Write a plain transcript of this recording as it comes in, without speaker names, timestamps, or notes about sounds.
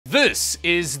This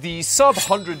is the sub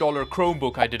 $100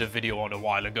 Chromebook I did a video on a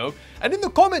while ago, and in the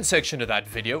comment section of that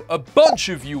video, a bunch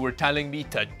of you were telling me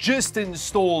to just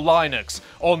install Linux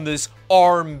on this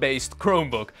ARM-based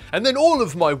Chromebook, and then all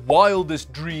of my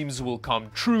wildest dreams will come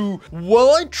true.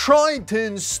 Well, I tried to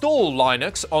install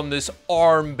Linux on this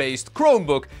ARM-based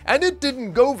Chromebook, and it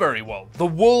didn't go very well. The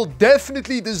world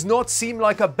definitely does not seem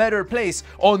like a better place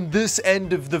on this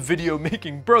end of the video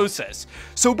making process.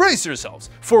 So brace yourselves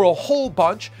for a whole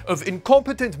bunch of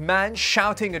incompetent man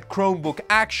shouting at Chromebook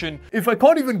action. If I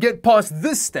can't even get past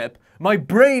this step, my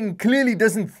brain clearly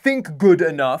doesn't think good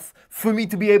enough for me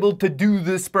to be able to do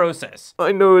this process.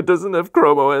 I know it doesn't have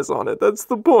Chrome OS on it, that's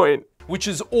the point. Which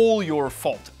is all your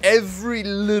fault. Every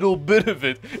little bit of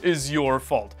it is your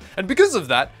fault. And because of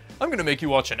that, I'm gonna make you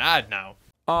watch an ad now.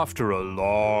 After a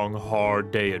long,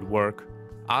 hard day at work,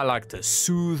 I like to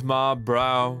soothe my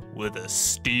brow with a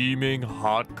steaming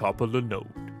hot cup of Linode.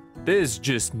 There's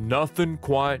just nothing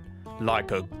quite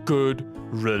like a good,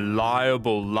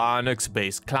 reliable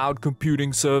Linux-based cloud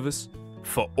computing service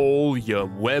for all your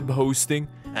web hosting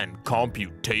and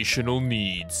computational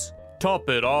needs. Top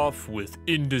it off with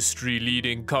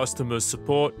industry-leading customer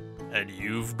support, and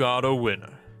you've got a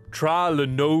winner. Try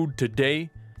Linode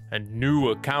today, and new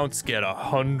accounts get a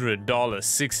 $100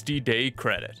 60-day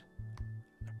credit.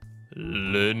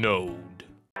 Linode.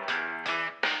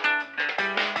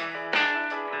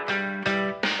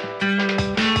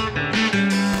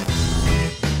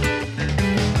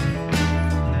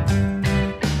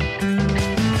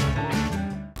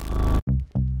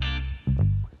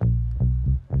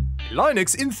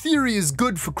 Linux, in theory, is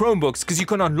good for Chromebooks because you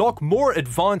can unlock more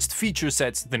advanced feature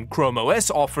sets than Chrome OS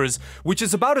offers, which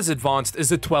is about as advanced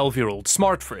as a 12-year-old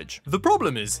smart fridge. The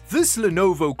problem is, this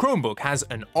Lenovo Chromebook has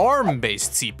an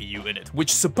ARM-based CPU in it,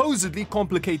 which supposedly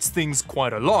complicates things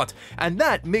quite a lot, and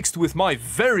that, mixed with my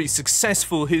very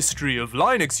successful history of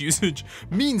Linux usage,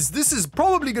 means this is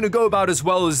probably gonna go about as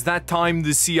well as that time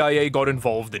the CIA got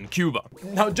involved in Cuba.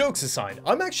 Now, jokes aside,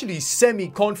 I'm actually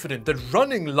semi-confident that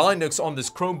running Linux on this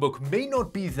Chromebook may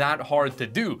not be that hard to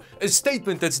do, a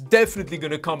statement that's definitely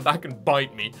gonna come back and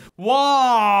bite me.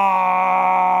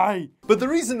 Why? But the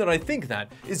reason that I think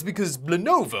that is because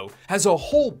Lenovo has a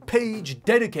whole page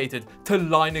dedicated to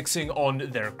Linuxing on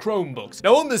their Chromebooks.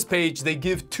 Now on this page, they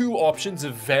give two options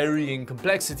of varying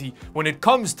complexity when it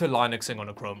comes to Linuxing on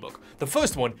a Chromebook. The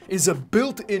first one is a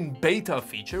built-in beta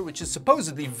feature, which is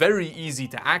supposedly very easy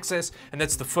to access, and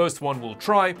that's the first one we'll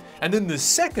try. And then the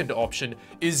second option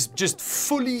is just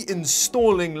fully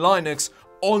installing Linux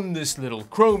on this little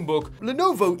Chromebook.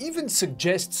 Lenovo even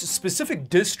suggests specific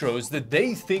distros that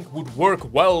they think would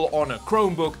work well on a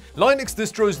Chromebook, Linux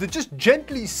distros that just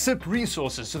gently sip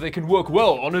resources so they can work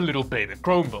well on a little beta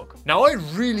Chromebook. Now, I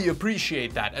really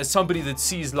appreciate that as somebody that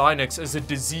sees Linux as a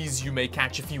disease you may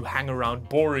catch if you hang around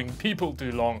boring people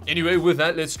too long. Anyway, with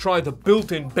that, let's try the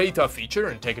built-in beta feature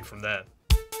and take it from there.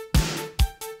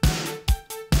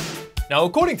 Now,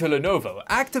 according to Lenovo,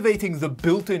 activating the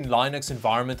built-in Linux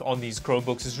environment on these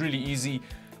Chromebooks is really easy.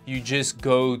 You just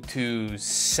go to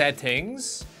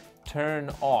Settings,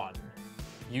 turn on,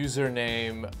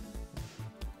 username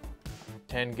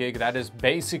 10 gig. That is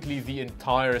basically the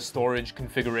entire storage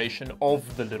configuration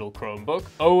of the little Chromebook.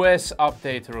 OS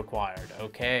update required,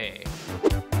 okay.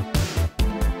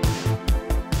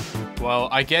 Well,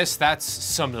 I guess that's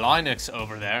some Linux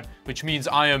over there, which means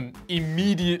I am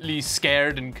immediately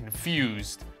scared and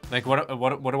confused. Like, what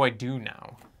do I do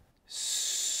now?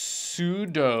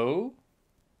 Sudo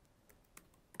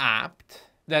apt.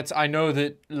 I know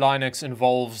that Linux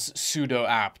involves sudo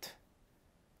apt,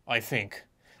 I think.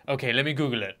 Okay, let me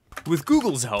Google it. With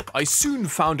Google's help, I soon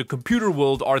found a Computer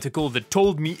World article that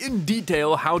told me in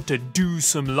detail how to do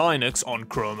some Linux on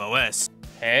Chrome OS.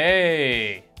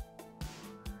 Hey!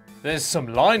 There's some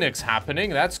Linux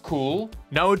happening, that's cool.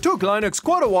 Now, it took Linux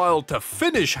quite a while to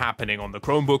finish happening on the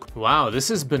Chromebook. Wow, this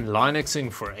has been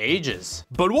Linuxing for ages.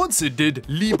 But once it did,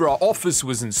 LibreOffice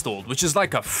was installed, which is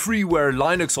like a freeware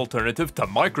Linux alternative to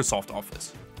Microsoft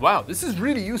Office. Wow, this is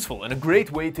really useful and a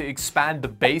great way to expand the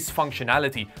base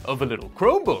functionality of a little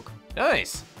Chromebook.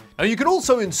 Nice. Now, you can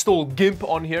also install GIMP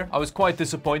on here. I was quite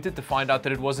disappointed to find out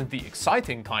that it wasn't the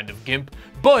exciting kind of GIMP,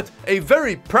 but a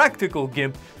very practical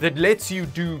GIMP that lets you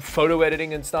do photo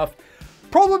editing and stuff.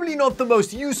 Probably not the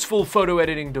most useful photo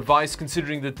editing device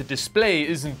considering that the display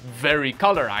isn't very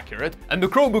color accurate and the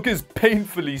Chromebook is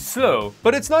painfully slow,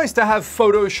 but it's nice to have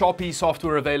Photoshoppy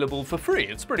software available for free.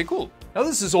 It's pretty cool. Now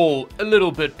this is all a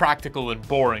little bit practical and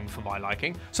boring for my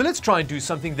liking, so let's try and do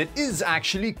something that is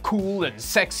actually cool and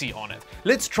sexy on it.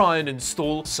 Let's try and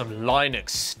install some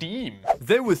Linux Steam.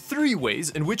 There were 3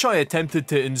 ways in which I attempted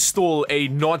to install a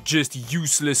not just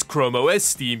useless Chrome OS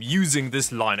Steam using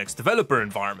this Linux developer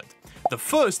environment. The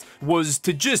first was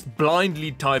to just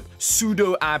blindly type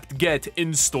sudo apt-get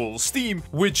install Steam,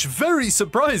 which very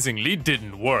surprisingly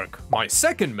didn't work. My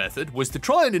second method was to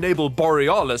try and enable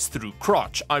Borealis through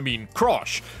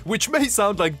Crosh, which may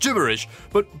sound like gibberish,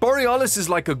 but Borealis is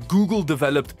like a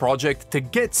Google-developed project to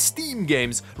get Steam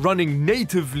games running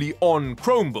natively on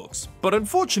Chromebooks. But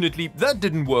unfortunately, that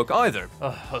didn't work either.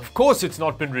 Of course it's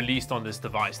not been released on this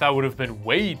device, that would have been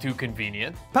way too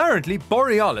convenient. Apparently,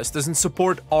 Borealis doesn't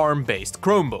support ARM-based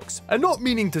Chromebooks. And not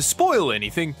meaning to spoil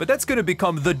anything, but that's gonna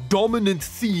become the dominant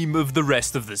theme of the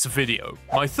rest of this video.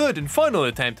 My third and final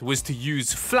attempt was to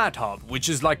use FlatHub, which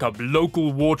is like a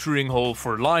local watering hole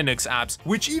for Linux apps,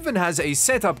 which even has a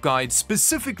setup guide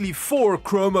specifically for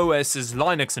Chrome OS's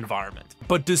Linux environment.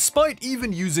 But despite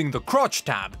even using the crotch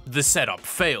tab, the setup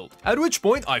failed. At which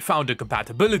point I found a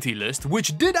compatibility list,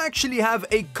 which did actually have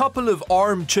a couple of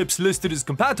ARM chips listed as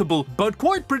compatible, but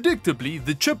quite predictably,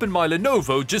 the chip in my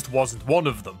Lenovo just wasn't one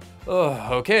of them.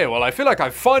 Okay, well I feel like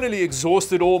I've finally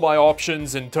exhausted all my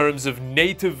options in terms of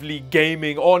natively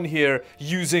gaming on here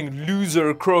using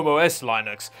loser Chrome OS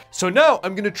Linux. So now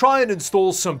I'm gonna try and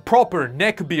install some proper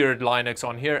neckbeard Linux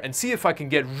on here and see if I can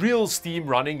get real Steam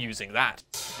running using that.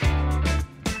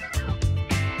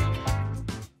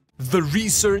 The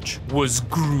research was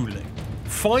grueling.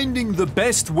 Finding the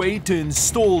best way to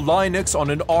install Linux on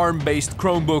an ARM-based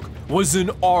Chromebook was an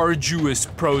arduous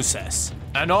process.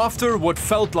 And after what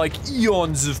felt like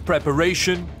eons of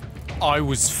preparation, I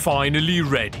was finally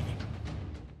ready.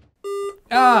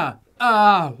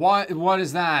 What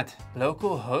is that?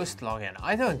 Local host login,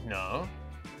 I don't know.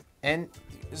 And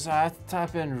so I have to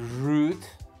type in root.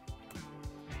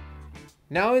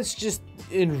 Now it's just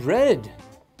in red.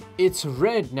 It's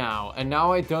red now, and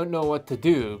now I don't know what to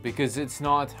do because it's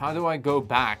not. How do I go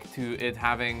back to it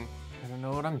having? I don't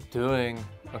know what I'm doing.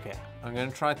 Okay, I'm gonna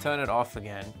try turn it off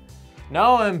again.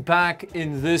 Now I'm back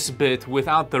in this bit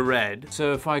without the red.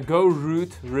 So if I go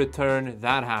root return,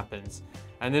 that happens.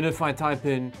 And then if I type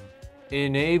in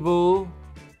enable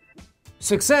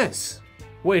success.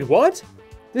 Wait, what?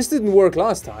 This didn't work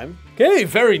last time. Okay,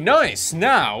 very nice.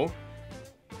 Now,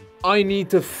 I need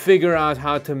to figure out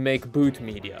how to make boot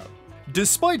media.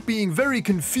 despite being very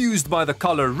confused by the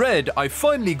color red, I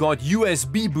finally got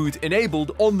USB boot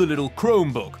enabled on the little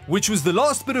Chromebook, which was the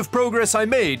last bit of progress I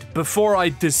made before I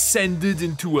descended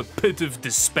into a pit of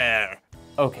despair.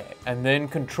 Okay, and then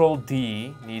Control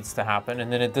D needs to happen,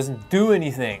 and then it doesn't do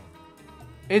anything.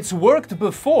 It's worked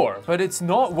before, but it's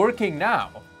not working now.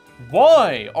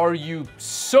 Why are you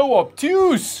so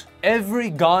obtuse? Every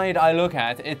guide I look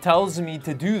at, it tells me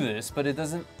to do this, but it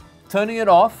doesn't. Turning it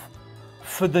off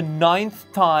for the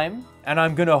 9th time, and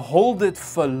I'm gonna hold it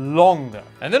for longer.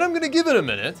 And then I'm gonna give it a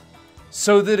minute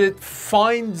so that it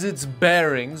finds its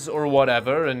bearings or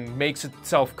whatever and makes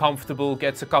itself comfortable,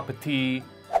 gets a cup of tea.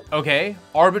 Okay,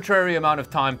 arbitrary amount of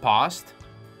time passed.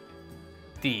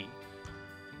 D.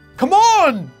 Come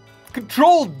on!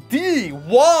 Control D!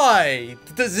 Why?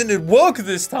 Doesn't it work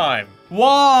this time?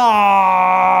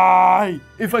 Why?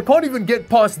 If I can't even get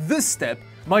past this step,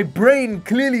 my brain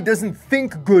clearly doesn't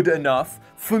think good enough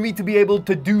for me to be able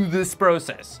to do this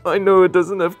process. I know it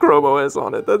doesn't have Chrome OS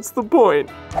on it, that's the point.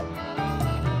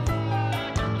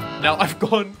 Now, I've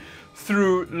gone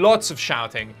through lots of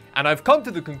shouting, and I've come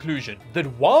to the conclusion that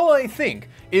while I think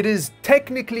it is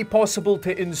technically possible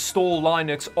to install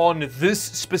Linux on this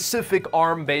specific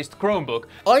ARM-based Chromebook,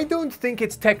 I don't think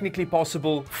it's technically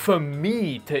possible for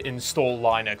me to install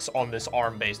Linux on this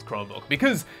ARM-based Chromebook,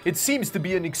 because it seems to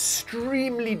be an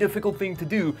extremely difficult thing to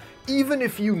do, even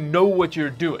if you know what you're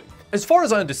doing. As far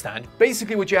as I understand,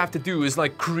 basically what you have to do is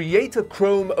like create a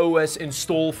Chrome OS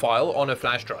install file on a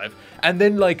flash drive and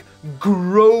then like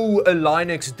grow a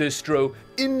Linux distro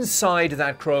inside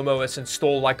that Chrome OS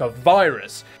install like a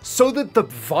virus so that the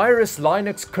virus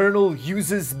Linux kernel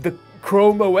uses the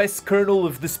Chrome OS kernel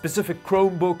of the specific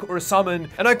Chromebook or something,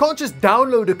 and I can't just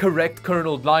download a correct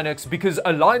kerneled Linux because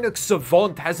a Linux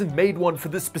savant hasn't made one for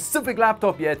this specific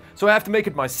laptop yet, so I have to make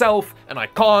it myself, and I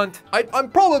can't. I'm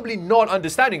probably not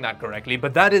understanding that correctly,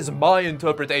 but that is my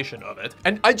interpretation of it.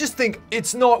 And I just think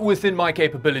it's not within my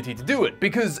capability to do it,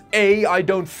 because A, I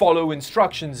don't follow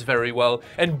instructions very well,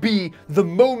 and B, the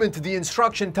moment the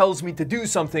instruction tells me to do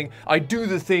something, I do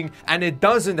the thing, and it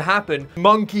doesn't happen.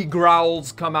 Monkey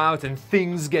growls come out and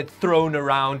things get thrown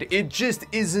around. It just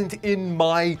isn't in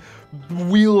my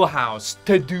wheelhouse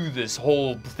to do this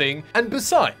whole thing. And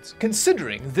besides,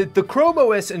 considering that the Chrome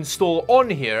OS install on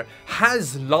here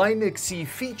has Linuxy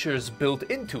features built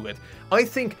into it, I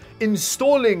think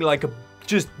installing like a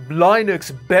just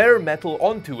Linux bare metal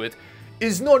onto it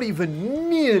is not even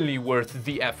nearly worth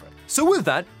the effort. So with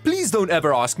that, please don't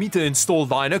ever ask me to install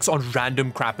Linux on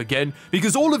random crap again,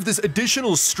 because all of this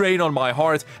additional strain on my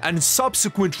heart and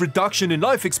subsequent reduction in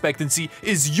life expectancy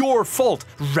is your fault,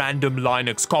 random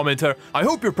Linux commenter. I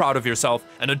hope you're proud of yourself,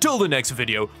 and until the next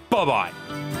video,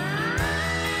 bye-bye.